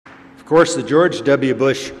course, the George W.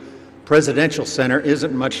 Bush Presidential Center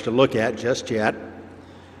isn't much to look at just yet,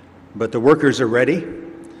 but the workers are ready.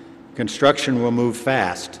 Construction will move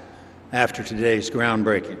fast after today's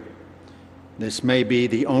groundbreaking. This may be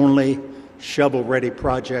the only shovel-ready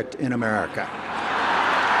project in America.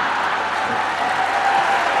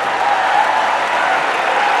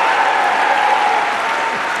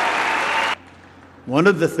 One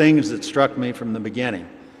of the things that struck me from the beginning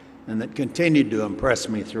and that continued to impress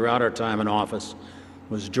me throughout our time in office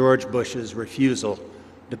was George Bush's refusal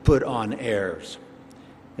to put on airs.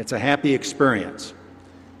 It's a happy experience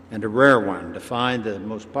and a rare one to find the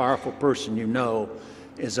most powerful person you know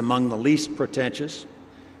is among the least pretentious,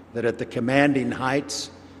 that at the commanding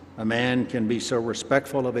heights, a man can be so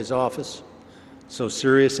respectful of his office, so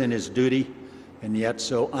serious in his duty, and yet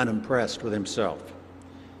so unimpressed with himself.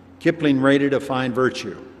 Kipling rated a fine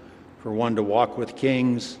virtue for one to walk with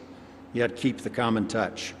kings, yet keep the common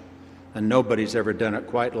touch. And nobody's ever done it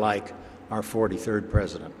quite like our 43rd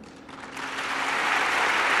president.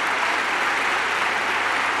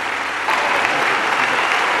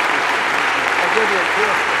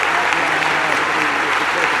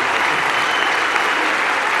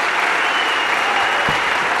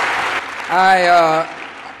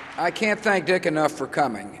 I can't thank Dick enough for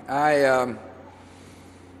coming. I've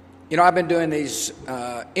been doing these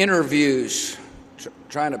interviews,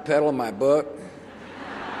 trying to peddle my book.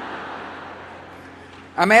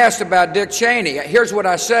 I'm asked about Dick Cheney. Here's what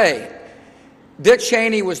I say. Dick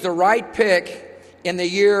Cheney was the right pick in the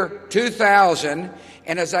year 2000,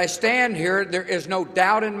 and as I stand here, there is no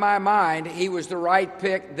doubt in my mind he was the right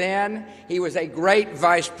pick then. He was a great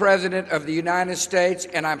vice president of the United States,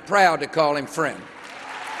 and I'm proud to call him friend.